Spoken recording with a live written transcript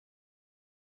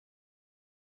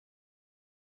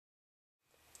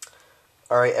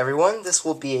Alright everyone, this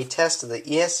will be a test of the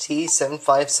EST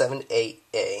 7578A.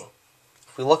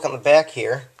 If we look on the back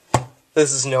here,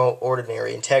 this is no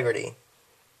ordinary integrity.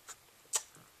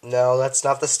 No, that's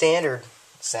not the standard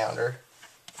sounder.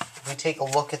 If we take a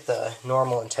look at the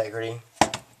normal integrity,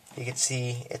 you can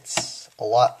see it's a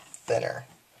lot thinner.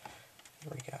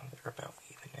 There we go, they're about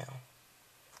even now.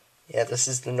 Yeah, this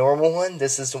is the normal one,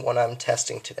 this is the one I'm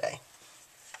testing today.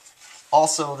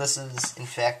 Also, this is in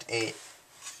fact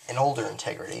an older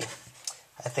integrity.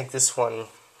 I think this one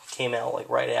came out like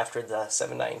right after the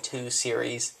 792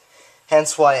 series,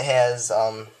 hence why it has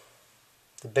the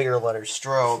bigger letter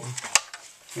Strobe.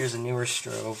 Here's a newer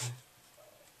Strobe.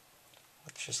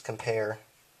 Let's just compare.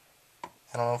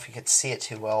 I don't know if you could see it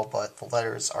too well, but the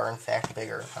letters are in fact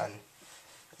bigger on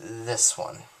this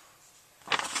one.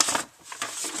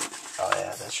 Oh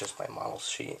yeah, that's just my model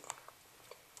sheet.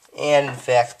 And in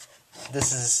fact,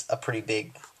 this is a pretty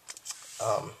big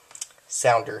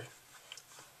sounder.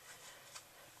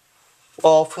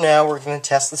 Well, for now, we're going to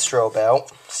test the Strobe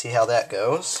out, see how that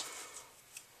goes.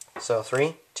 So,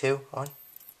 3, 2, 1.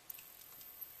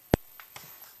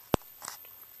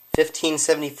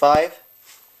 1575.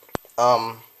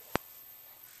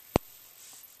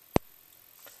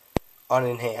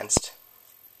 Unenhanced.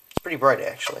 It's pretty bright,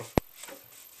 actually,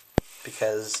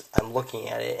 because I'm looking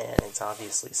at it and it's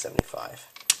obviously 75.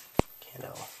 Can't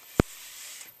tell.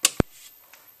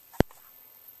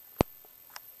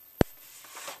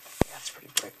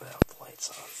 Pretty bright without the lights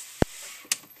on.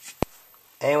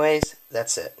 Anyways,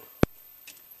 that's it.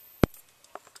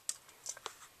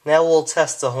 Now we'll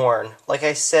test the horn. Like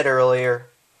I said earlier,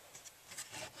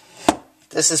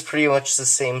 this is pretty much the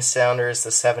same sounder as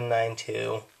the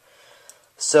 792.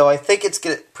 So I think it's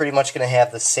pretty much going to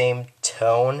have the same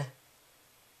tone.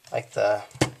 Like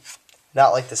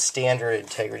not like the standard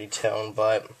integrity tone,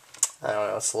 but I don't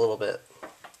know, it's a little bit.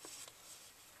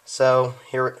 So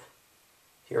here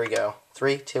we go.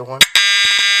 3, 2, 1.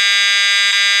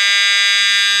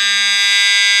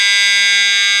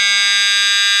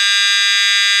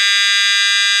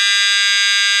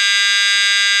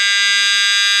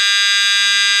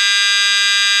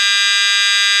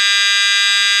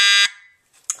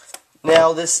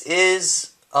 Now this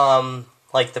is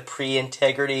like the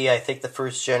pre-integrity, I think the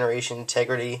first generation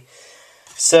integrity.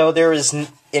 So there is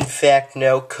in fact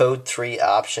no code 3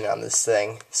 option on this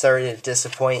thing. Sorry to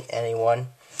disappoint anyone.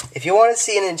 If you want to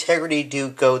see an integrity do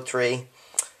code 3,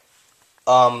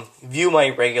 view my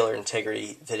regular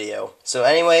integrity video. So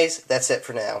anyways, that's it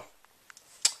for now.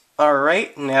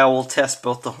 Alright, now we'll test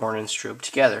both the horn and Strobe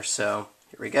together, so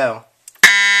here we go.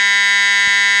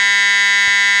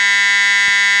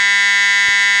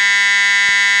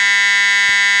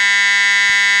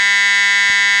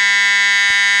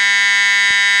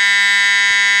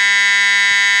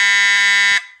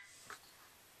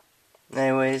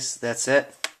 Anyways, that's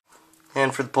it.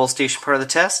 And for the pole station part of the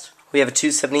test, we have a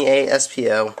 270A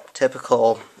SPO,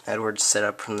 typical Edwards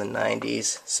setup from the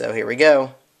 90s. So here we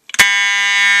go.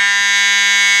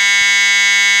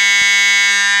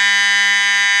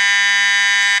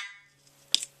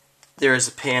 There is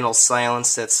a panel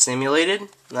silence that's simulated.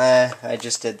 I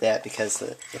just did that because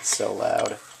it's so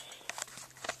loud.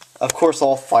 Of course,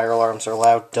 all fire alarms are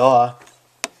loud, duh.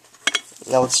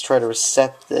 Now let's try to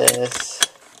reset this.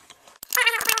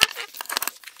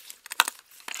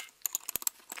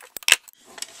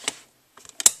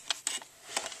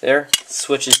 There,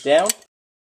 switch is down.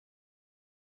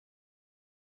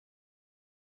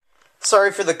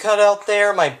 Sorry for the cutout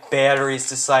there, my batteries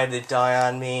decided to die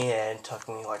on me and it took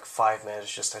me like 5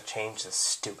 minutes just to change this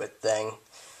stupid thing.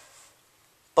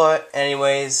 But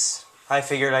anyways, I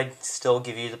figured I'd still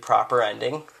give you the proper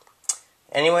ending.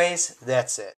 Anyways, that's it.